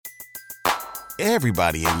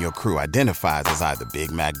Everybody in your crew identifies as either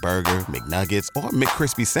Big Mac Burger, McNuggets, or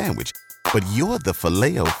McCrispy Sandwich. But you're the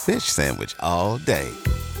Filet-O-Fish Sandwich all day.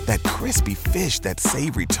 That crispy fish, that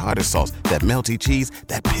savory tartar sauce, that melty cheese,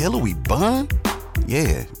 that pillowy bun.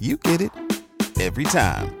 Yeah, you get it. Every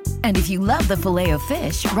time. And if you love the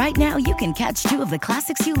Filet-O-Fish, right now you can catch two of the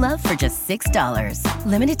classics you love for just $6.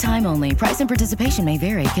 Limited time only. Price and participation may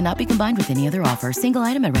vary. Cannot be combined with any other offer. Single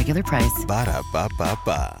item at regular price.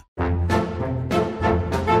 Ba-da-ba-ba-ba.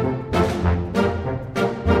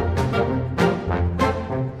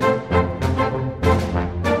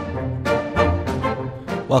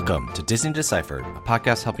 Welcome to Disney Deciphered, a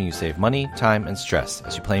podcast helping you save money, time, and stress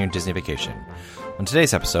as you plan your Disney vacation. On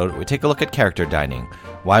today's episode, we take a look at character dining,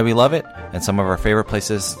 why we love it, and some of our favorite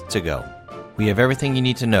places to go. We have everything you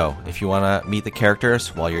need to know if you want to meet the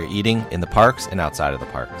characters while you're eating in the parks and outside of the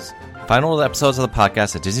parks. Find all the episodes of the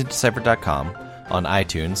podcast at DisneyDeciphered.com, on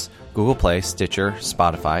iTunes, Google Play, Stitcher,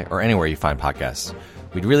 Spotify, or anywhere you find podcasts.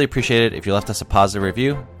 We'd really appreciate it if you left us a positive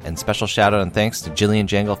review, and special shout out and thanks to Jillian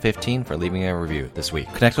Jangle15 for leaving a review this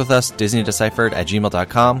week. Connect with us,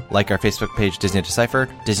 DisneyDeciphered@gmail.com, like our Facebook page, Disney Deciphered,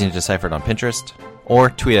 Disney Deciphered on Pinterest, or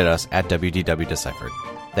tweet at us at WDWDeciphered.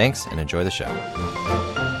 Thanks, and enjoy the show.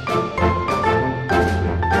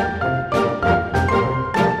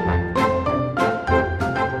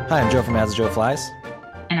 Hi, I'm Joe from As Joe Flies.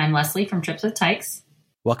 And I'm Leslie from Trips with Tykes.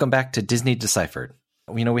 Welcome back to Disney Deciphered.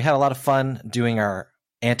 We had a lot of fun doing our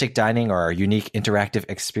Antic Dining, or our unique interactive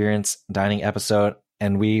experience dining episode,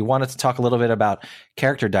 and we wanted to talk a little bit about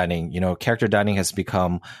character dining. Character dining has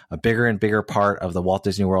become a bigger and bigger part of the Walt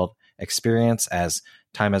Disney World experience as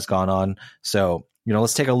time has gone on. So,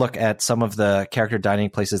 let's take a look at some of the character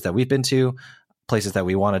dining places that we've been to, places that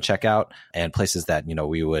we want to check out, and places that,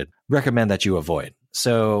 we would recommend that you avoid.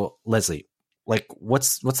 So, Leslie,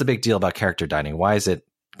 what's the big deal about character dining? Why is it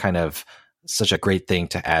kind of such a great thing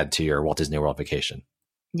to add to your Walt Disney World vacation?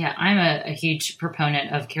 Yeah, I'm a huge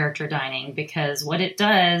proponent of character dining because what it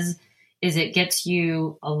does is it gets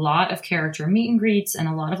you a lot of character meet and greets and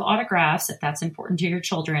a lot of autographs, if that's important to your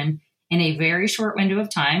children, in a very short window of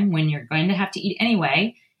time when you're going to have to eat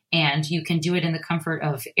anyway. And you can do it in the comfort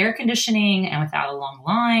of air conditioning and without a long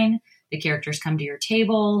line. The characters come to your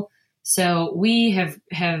table. So we have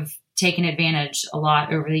taken advantage a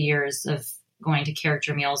lot over the years of going to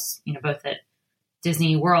character meals, both at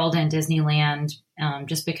Disney World and Disneyland,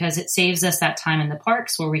 just because it saves us that time in the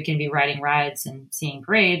parks where we can be riding rides and seeing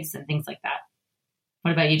parades and things like that.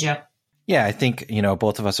 What about you, Joe? Yeah, I think,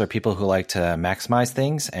 both of us are people who like to maximize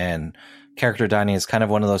things, and character dining is kind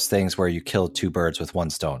of one of those things where you kill two birds with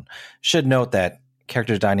one stone. Should note that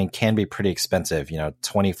character dining can be pretty expensive,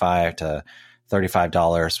 $25 to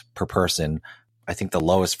 $35 per person. I think the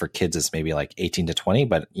lowest for kids is maybe like 18 to 20,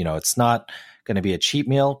 but it's not going to be a cheap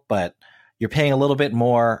meal, but you're paying a little bit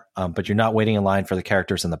more, but you're not waiting in line for the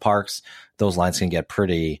characters in the parks. Those lines can get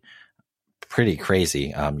pretty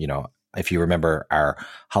crazy. If you remember our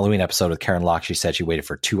Halloween episode with Karen Locke, she said she waited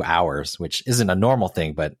for 2 hours, which isn't a normal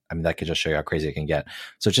thing, but that could just show you how crazy it can get.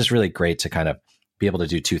 So it's just really great to kind of be able to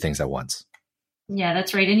do two things at once. Yeah,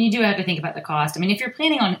 that's right. And you do have to think about the cost. If you're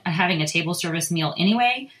planning on having a table service meal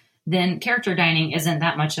anyway, then character dining isn't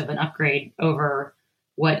that much of an upgrade over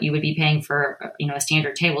what you would be paying for, a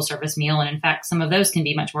standard table service meal. And in fact, some of those can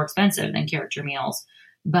be much more expensive than character meals.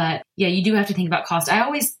 But yeah, you do have to think about cost. I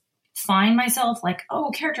always find myself like,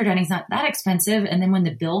 oh, character dining is not that expensive. And then when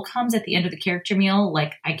the bill comes at the end of the character meal,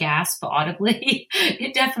 I gasp audibly.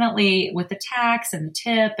 It definitely, with the tax and the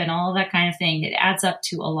tip and all of that kind of thing, it adds up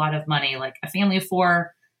to a lot of money. Like a family of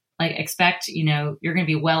four, expect, you're going to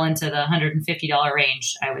be well into the $150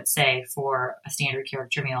 range, I would say, for a standard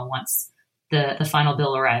character meal once the final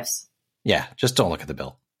bill arrives. Yeah, just don't look at the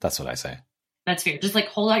bill. That's what I say. That's fair. Just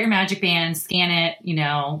hold out your magic band, scan it,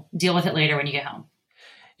 deal with it later when you get home.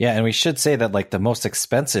 Yeah, and we should say that the most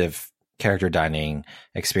expensive character dining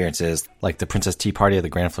experiences, like the Princess Tea Party at the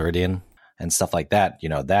Grand Floridian and stuff like that,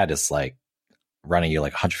 that is running you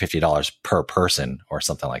 $150 per person or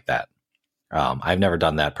something like that. I've never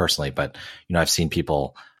done that personally, but I've seen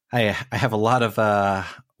people. I have a lot of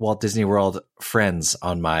Walt Disney World friends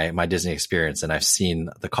on my Disney experience, and I've seen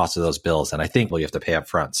the cost of those bills, and I think you have to pay up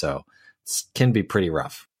front, so it can be pretty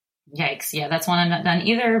rough. Yikes! Yeah, that's one I've not done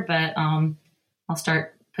either, but I'll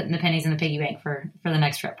start putting the pennies in the piggy bank for the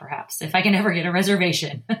next trip, perhaps, if I can ever get a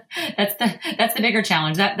reservation. That's the bigger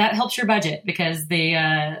challenge. That helps your budget because the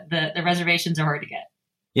reservations are hard to get.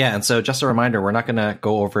 Yeah, and so just a reminder, we're not going to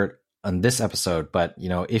go over it on this episode, but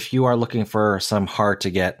if you are looking for some hard to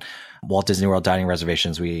get Walt Disney World dining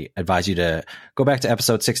reservations, we advise you to go back to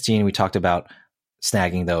episode 16. We talked about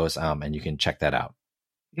snagging those, and you can check that out.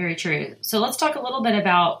 Very true. So let's talk a little bit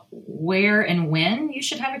about where and when you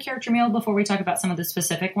should have a character meal before we talk about some of the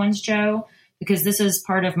specific ones, Joe, because this is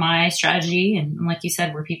part of my strategy. And like you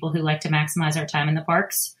said, we're people who like to maximize our time in the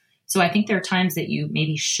parks. So I think there are times that you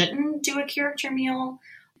maybe shouldn't do a character meal,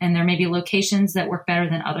 and there may be locations that work better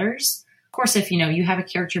than others. Of course, if you have a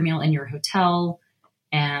character meal in your hotel,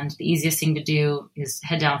 and the easiest thing to do is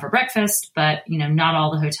head down for breakfast, but not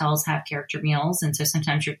all the hotels have character meals, and so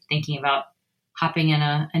sometimes you're thinking about hopping in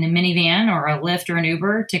a minivan or a Lyft or an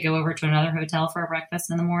Uber to go over to another hotel for a breakfast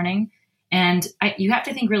in the morning. And you have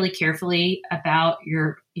to think really carefully about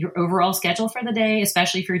your overall schedule for the day,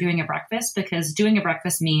 especially if you're doing a breakfast, because doing a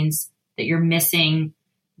breakfast means that you're missing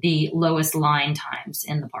the lowest line times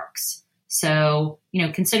in the parks. So,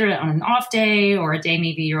 consider it on an off day or a day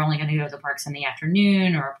maybe you're only going to go to the parks in the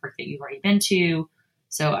afternoon or a park that you've already been to.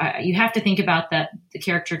 So you have to think about the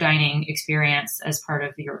character dining experience as part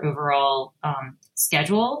of your overall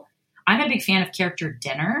schedule. I'm a big fan of character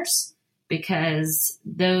dinners because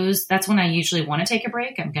that's when I usually want to take a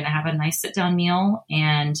break. I'm going to have a nice sit down meal,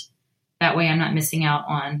 and that way I'm not missing out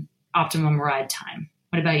on optimum ride time.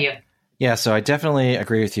 What about you? Yeah, so I definitely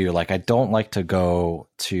agree with you. Like, I don't like to go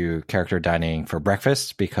to character dining for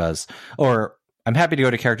breakfast or I'm happy to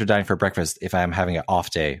go to character dining for breakfast if I'm having an off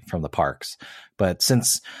day from the parks. But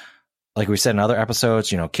since, like we said in other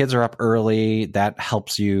episodes, kids are up early. That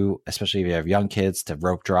helps you, especially if you have young kids, to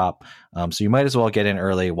rope drop. So you might as well get in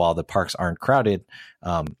early while the parks aren't crowded,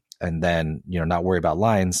 and then, not worry about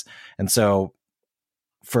lines. And so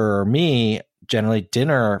for me, generally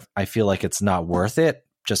dinner, I feel like it's not worth it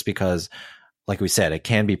just because, like we said, it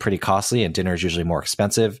can be pretty costly and dinner is usually more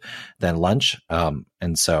expensive than lunch.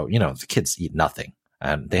 And so, the kids eat nothing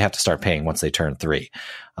and they have to start paying once they turn 3.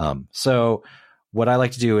 So what I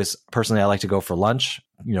like to do is, personally, I like to go for lunch,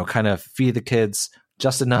 kind of feed the kids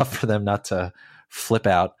just enough for them not to flip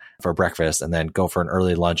out for breakfast, and then go for an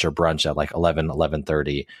early lunch or brunch at like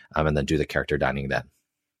 11:30, and then do the character dining then.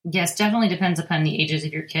 Yes, definitely depends upon the ages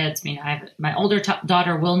of your kids. I mean, my older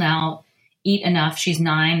daughter will now eat enough. She's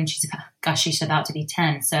 9 and she's about to be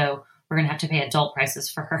 10. So we're going to have to pay adult prices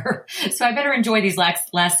for her. So I better enjoy these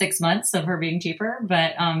last 6 months of her being cheaper.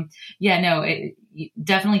 But you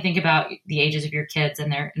definitely think about the ages of your kids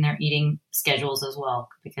and their eating schedules as well,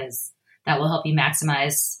 because that will help you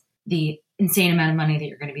maximize the insane amount of money that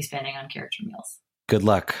you're going to be spending on character meals. Good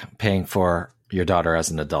luck paying for your daughter as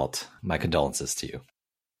an adult. My condolences to you.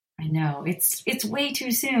 I know it's way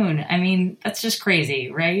too soon. I mean, that's just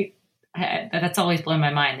crazy, right? That's always blown my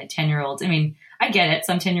mind that 10-year-olds, I mean, I get it.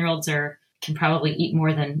 Some 10-year-olds can probably eat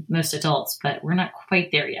more than most adults, but we're not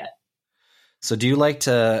quite there yet. So do you like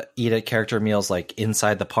to eat at character meals like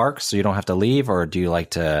inside the parks so you don't have to leave, or do you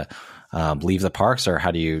like to leave the parks, or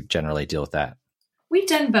how do you generally deal with that? We've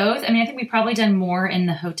done both. I mean, I think we've probably done more in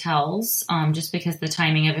the hotels, just because the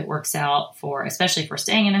timing of it works out especially for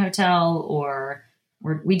staying in a hotel, or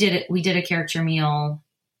we did a character meal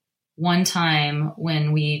one time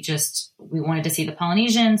when we wanted to see the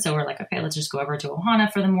Polynesian. So we're like, okay, let's just go over to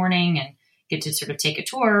Ohana for the morning and get to sort of take a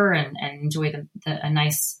tour and enjoy a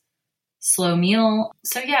nice slow meal.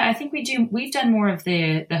 So yeah, I think we've done more of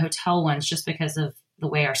the hotel ones just because of the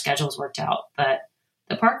way our schedules worked out. But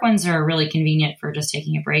the park ones are really convenient for just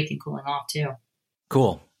taking a break and cooling off too.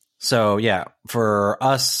 Cool. So yeah, for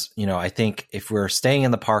us, I think if we're staying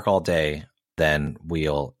in the park all day, then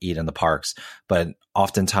we'll eat in the parks. But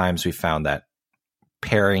oftentimes we found that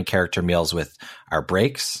pairing character meals with our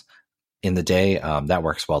breaks in the day, that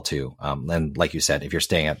works well too. And like you said,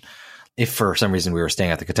 if for some reason we were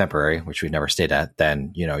staying at the Contemporary, which we've never stayed at,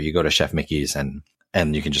 then, you go to Chef Mickey's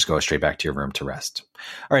and you can just go straight back to your room to rest.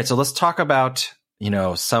 All right. So let's talk about,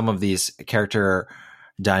 some of these character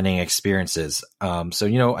dining experiences.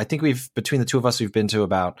 So, I think between the two of us, we've been to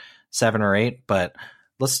about 7 or 8, but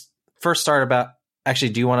let's first start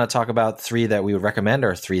do you want to talk about 3 that we would recommend,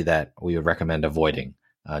 or 3 that we would recommend avoiding?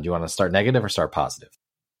 Do you want to start negative or start positive?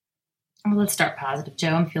 Well, let's start positive, Joe.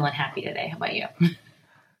 I'm feeling happy today. How about you?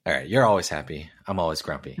 All right. You're always happy. I'm always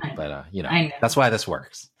grumpy, but I know. That's why this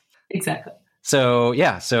works. Exactly. So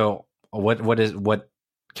yeah. So what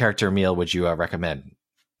character meal would you recommend?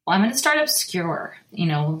 Well, I'm going to start obscure,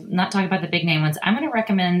 not talking about the big name ones. I'm going to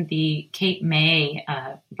recommend the Cape May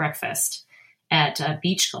breakfast at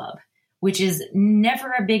Beach Club, which is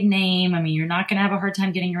never a big name. I mean, you're not going to have a hard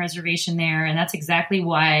time getting a reservation there. And that's exactly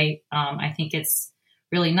why I think it's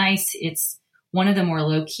really nice. It's one of the more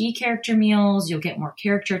low-key character meals. You'll get more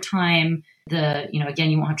character time. Again,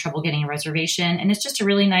 you won't have trouble getting a reservation. And it's just a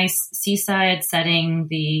really nice seaside setting.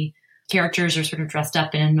 The characters are sort of dressed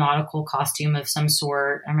up in a nautical costume of some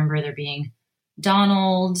sort. I remember there being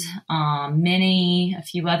Donald, Minnie, a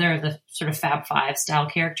few other of the sort of Fab Five style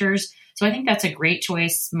characters. So I think that's a great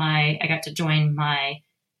choice. I got to join my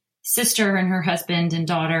sister and her husband and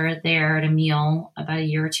daughter there at a meal about a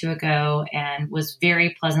year or two ago and was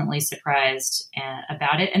very pleasantly surprised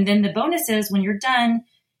about it. And then the bonus is when you're done,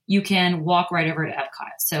 you can walk right over to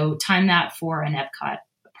Epcot. So time that for an Epcot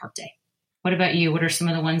park day. What about you? What are some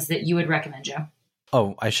of the ones that you would recommend, Joe?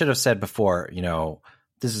 Oh, I should have said before,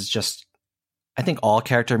 this is just, I think all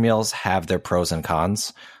character meals have their pros and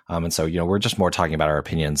cons. And so, we're just more talking about our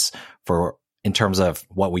opinions in terms of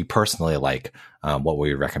what we personally like, what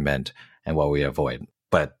we recommend and what we avoid.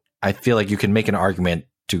 But I feel like you can make an argument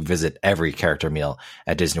to visit every character meal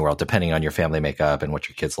at Disney World, depending on your family makeup and what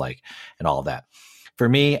your kids like and all of that. For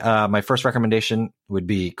me, my first recommendation would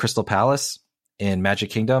be Crystal Palace in Magic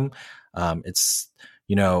Kingdom. It's,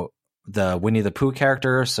 the Winnie the Pooh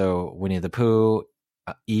character. So Winnie the Pooh,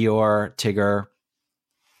 Eeyore, Tigger,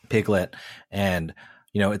 Piglet. And,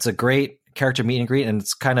 it's a great character meet and greet. And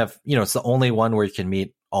it's kind of, it's the only one where you can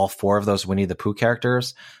meet all four of those Winnie the Pooh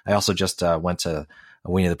characters. I also just went to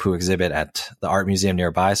a Winnie the Pooh exhibit at the art museum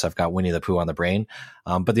nearby. So I've got Winnie the Pooh on the brain.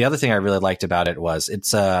 But the other thing I really liked about it was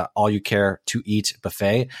it's all you care to eat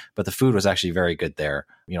buffet, but the food was actually very good there.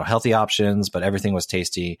 Healthy options, but everything was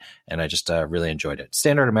tasty. And I just really enjoyed it.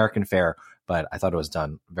 Standard American fare, but I thought it was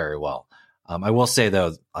done very well. I will say,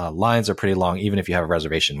 though, lines are pretty long. Even if you have a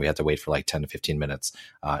reservation, we have to wait for like 10 to 15 minutes.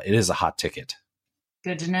 It is a hot ticket.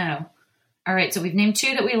 Good to know. All right. So we've named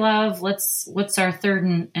two that we love. What's our third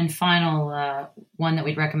and final one that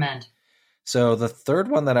we'd recommend? So the third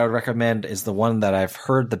one that I would recommend is the one that I've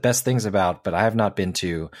heard the best things about, but I have not been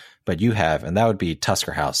to, but you have, and that would be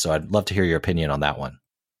Tusker House. So I'd love to hear your opinion on that one.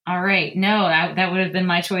 All right. No, that would have been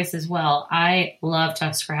my choice as well. I love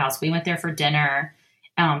Tusker House. We went there for dinner.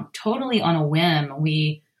 Totally on a whim.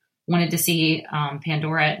 We wanted to see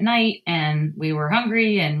Pandora at night and we were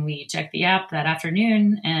hungry and we checked the app that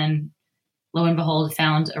afternoon and lo and behold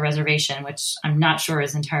found a reservation, which I'm not sure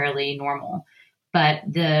is entirely normal. But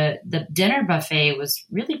the dinner buffet was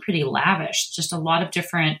really pretty lavish, just a lot of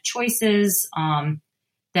different choices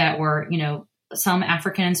that were, some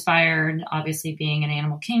African inspired, obviously being an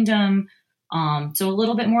Animal Kingdom. So a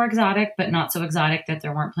little bit more exotic, but not so exotic that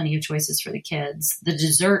there weren't plenty of choices for the kids. The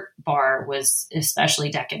dessert bar was especially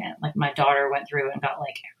decadent. Like my daughter went through and got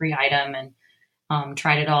like every item and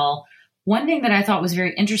tried it all. One thing that I thought was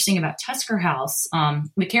very interesting about Tusker House,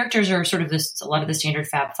 the characters are sort of a lot of the standard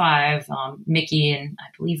Fab Five, Mickey and I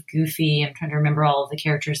believe Goofy. I'm trying to remember all of the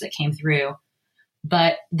characters that came through,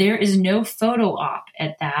 but there is no photo op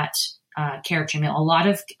at that character meal. A lot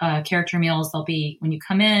of character meals, when you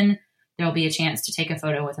come in, there'll be a chance to take a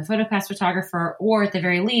photo with a PhotoPass photographer, or at the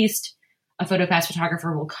very least, a PhotoPass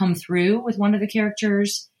photographer will come through with one of the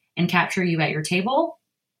characters and capture you at your table.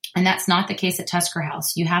 And that's not the case at Tusker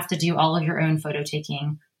House. You have to do all of your own photo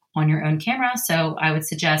taking on your own camera. So I would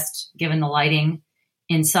suggest, given the lighting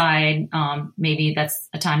inside, maybe that's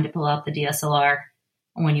a time to pull out the DSLR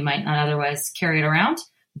when you might not otherwise carry it around.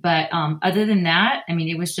 But other than that, I mean,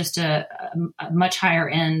 it was just a much higher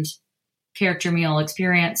end character meal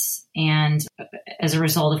experience. And as a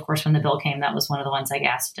result, of course, when the bill came, that was one of the ones I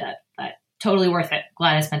gasped at. But totally worth it.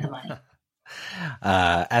 Glad I spent the money.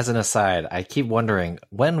 As an aside, I keep wondering,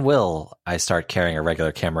 when will I start carrying a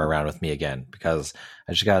regular camera around with me again? Because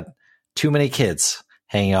I just got too many kids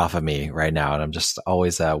hanging off of me right now, and I'm just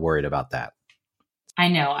always worried about that. I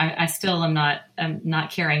know. I still am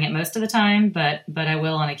not carrying it most of the time, but I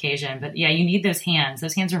will on occasion. But yeah, you need those hands.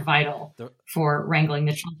 Those hands are vital for wrangling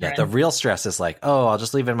the children. Yeah, the real stress is like, oh, I'll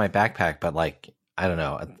just leave it in my backpack. But like, I don't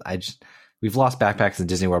know. We've lost backpacks in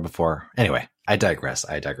Disney World before. Anyway, I digress,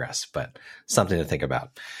 but something to think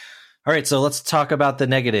about. All right, so let's talk about the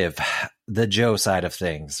negative, the Joe side of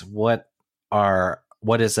things. What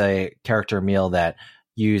is a character meal that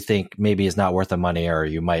you think maybe is not worth the money, or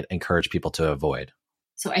you might encourage people to avoid?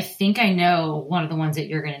 So I think I know one of the ones that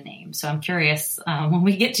you're going to name. So I'm curious when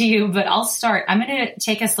we get to you, but I'll start. I'm going to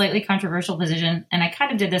take a slightly controversial position, and I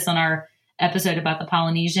kind of did this on our episode about the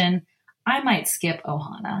Polynesian. I might skip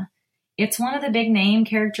Ohana. It's one of the big name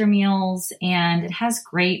character meals, and it has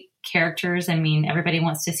great characters. I mean, everybody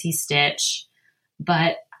wants to see Stitch,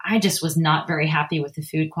 but I just was not very happy with the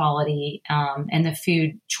food quality and the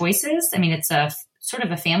food choices. I mean, it's a sort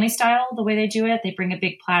of a family style, the way they do it. They bring a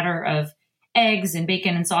big platter of eggs and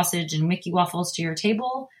bacon and sausage and Mickey waffles to your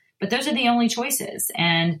table, but those are the only choices.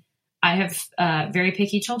 And I have very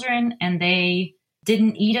picky children, and they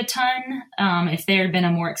didn't eat a ton. If there had been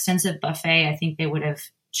a more extensive buffet, I think they would have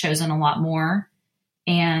chosen a lot more.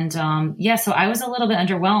 And so I was a little bit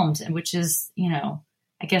underwhelmed, which is,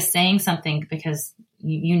 I guess, saying something, because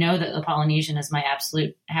you know that the Polynesian is my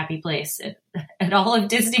absolute happy place at all of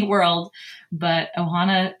Disney World, but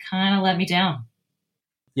Ohana kind of let me down.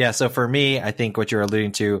 Yeah, so for me, I think what you're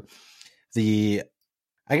alluding to,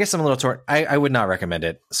 I guess I'm a little torn. I would not recommend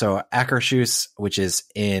it. So Akershus, which is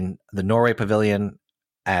in the Norway Pavilion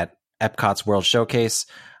at Epcot's World Showcase,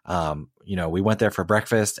 we went there for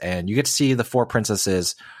breakfast, and you get to see the four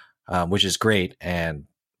princesses, which is great, and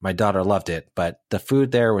my daughter loved it. But the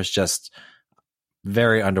food there was just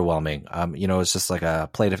very underwhelming. It's just like a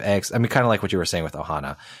plate of eggs. I mean, kind of like what you were saying with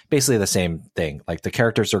Ohana. Basically the same thing. Like the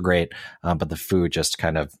characters are great, but the food just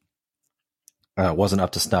kind of wasn't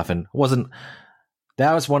up to snuff, and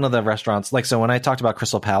that was one of the restaurants. Like, so when I talked about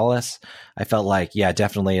Crystal Palace, I felt like, yeah,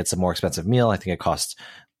 definitely it's a more expensive meal. I think it cost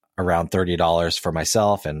around $30 for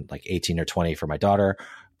myself and like 18 or 20 for my daughter.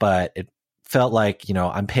 But it felt like,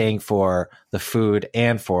 I'm paying for the food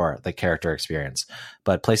and for the character experience.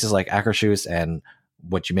 But places like Akershus and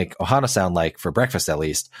what you make Ohana sound like, for breakfast at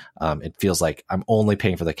least, it feels like I'm only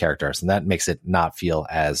paying for the characters. And that makes it not feel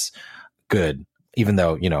as good, even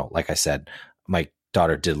though, like I said, my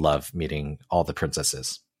daughter did love meeting all the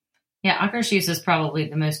princesses. Yeah, Akershus is probably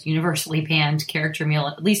the most universally panned character meal,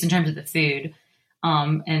 at least in terms of the food.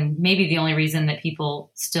 And maybe the only reason that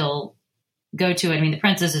people still go to it, I mean, the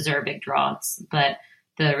princesses are a big draw, but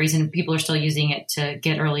the reason people are still using it to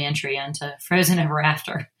get early entry into Frozen Ever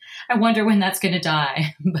After. I wonder when that's going to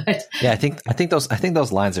die. But yeah, I think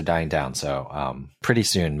those lines are dying down. So pretty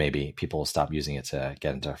soon, maybe people will stop using it to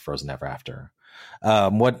get into Frozen Ever After.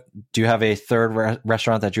 What do you have a third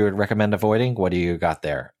restaurant that you would recommend avoiding? What do you got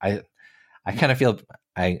there? I kind of feel,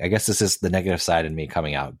 I guess this is the negative side in me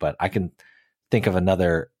coming out, but I can think of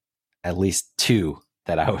at least two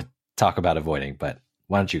that I would talk about avoiding, but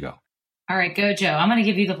why don't you go? All right, go, Joe. I'm going to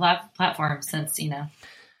give you the platform since,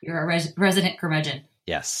 you're a resident curmudgeon.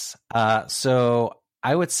 Yes. So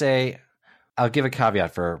I would say, I'll give a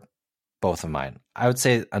caveat for both of mine. I would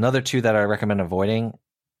say another two that I recommend avoiding,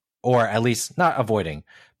 or at least not avoiding,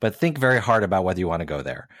 but think very hard about whether you want to go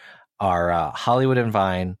there, are Hollywood and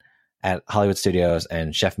Vine at Hollywood Studios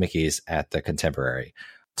and Chef Mickey's at the Contemporary.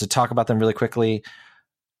 To talk about them really quickly,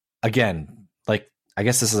 again, like, I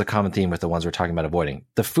guess this is a common theme with the ones we're talking about avoiding.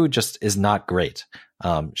 The food just is not great.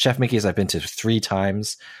 Chef Mickey's I've been to 3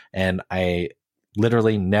 times, and I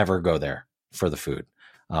literally never go there for the food.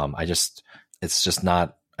 It's just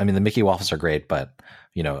not, I mean, the Mickey waffles are great, but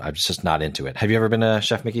I'm just not into it. Have you ever been to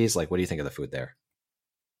Chef Mickey's? Like, what do you think of the food there?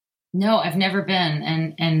 No, I've never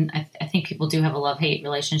been. And I think people do have a love-hate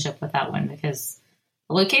relationship with that one, because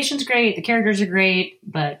the location's great, the characters are great,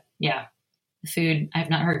 but yeah, the food I've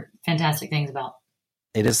not heard fantastic things about.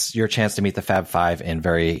 It is your chance to meet the Fab Five in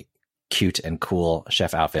very cute and cool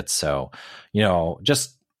chef outfits. So,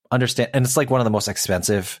 just understand. And it's like one of the most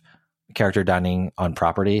expensive character dining on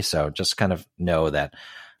property. So just kind of know that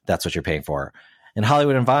that's what you're paying for. In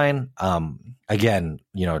Hollywood and Vine, again,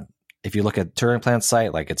 if you look at Touring Plan's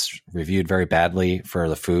site, like, it's reviewed very badly for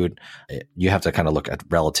the food. You have to kind of look at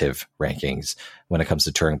relative rankings when it comes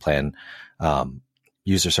to Touring Plan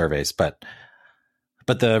user surveys. But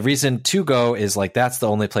the reason to go is, like, that's the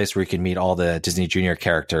only place where you can meet all the Disney Junior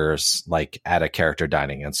characters, like, at a character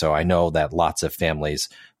dining. And so I know that lots of families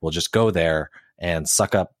will just go there and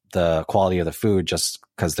suck up the quality of the food just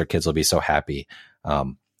because their kids will be so happy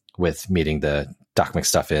with meeting the Doc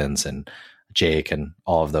McStuffins and Jake and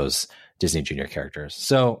all of those Disney Junior characters.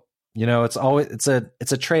 So, it's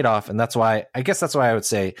a trade-off. And that's why I would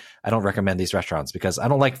say I don't recommend these restaurants, because I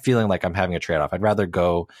don't like feeling like I'm having a trade-off. I'd rather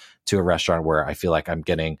go to a restaurant where I feel like I'm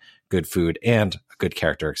getting good food and a good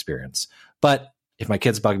character experience. But if my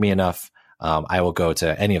kids bug me enough, I will go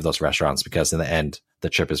to any of those restaurants, because in the end, the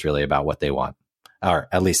trip is really about what they want, or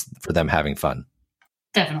at least for them having fun.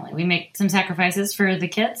 Definitely. We make some sacrifices for the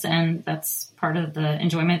kids, and that's part of the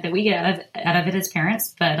enjoyment that we get out of it as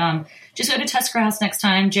parents. But just go to Tusker House next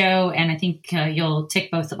time, Joe, and I think you'll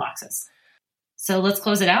tick both the boxes. So let's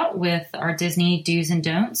close it out with our Disney do's and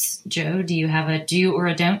don'ts. Joe, do you have a do or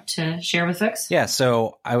a don't to share with folks? Yeah,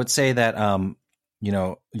 so I would say that,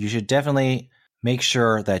 you should definitely make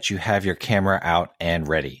sure that you have your camera out and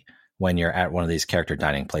ready when you're at one of these character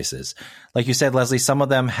dining places. Like you said, Leslie, some of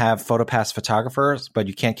them have PhotoPass photographers, but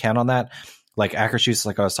you can't count on that. Like Akershus,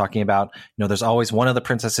 like I was talking about, there's always one of the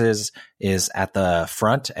princesses is at the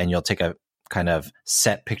front, and you'll take a kind of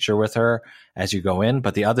set picture with her as you go in.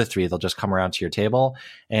 But the other 3, they'll just come around to your table.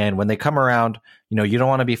 And when they come around, you don't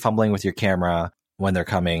want to be fumbling with your camera when they're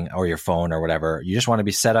coming, or your phone or whatever. You just want to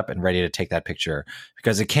be set up and ready to take that picture,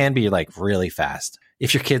 because it can be like really fast.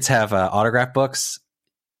 If your kids have autograph books,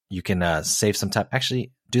 you can save some time.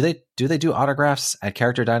 Actually, Do they do autographs at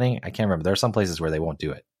character dining? I can't remember. There are some places where they won't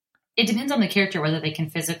do it. It depends on the character whether they can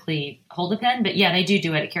physically hold a pen, but yeah, they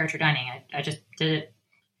do it at character dining. I just did it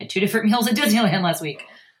at 2 different meals at Disneyland last week.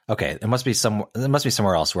 Okay, it must be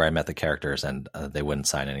somewhere else where I met the characters and they wouldn't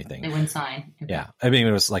sign anything. They wouldn't sign. Okay. Yeah, I mean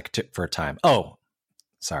it was like for a time. Oh,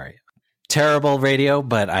 sorry, terrible radio,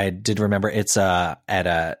 but I did remember it's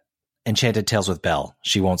at Enchanted Tales with Belle.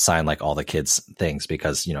 She won't sign like all the kids' things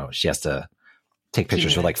because she has to take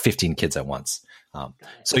pictures with like 15 kids at once.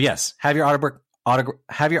 So yes, have your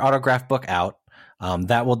autograph book out.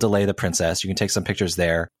 That will delay the princess. You can take some pictures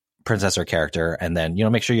there, princess or character, and then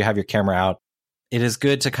make sure you have your camera out. It is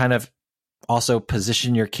good to kind of also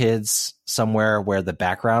position your kids somewhere where the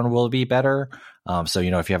background will be better. So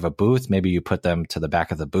if you have a booth, maybe you put them to the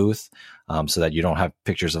back of the booth, so that you don't have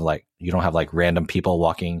pictures of you don't have random people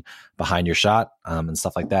walking behind your shot, and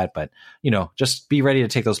stuff like that. But just be ready to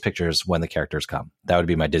take those pictures when the characters come. That would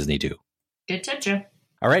be my Disney do. Good touch.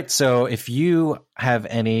 All right. So if you have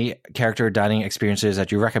any character dining experiences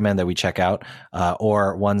that you recommend that we check out,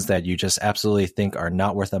 or ones that you just absolutely think are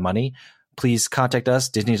not worth the money, please contact us,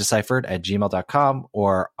 DisneyDeciphered@gmail.com,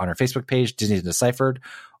 or on our Facebook page, Disney Deciphered,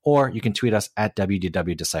 or you can tweet us at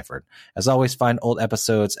WDWDeciphered. As always, find old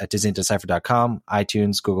episodes at DisneyDeciphered.com,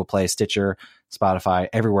 iTunes, Google Play, Stitcher, Spotify,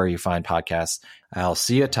 everywhere you find podcasts. I'll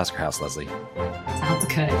see you at Tusker House, Leslie. Sounds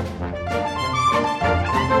good.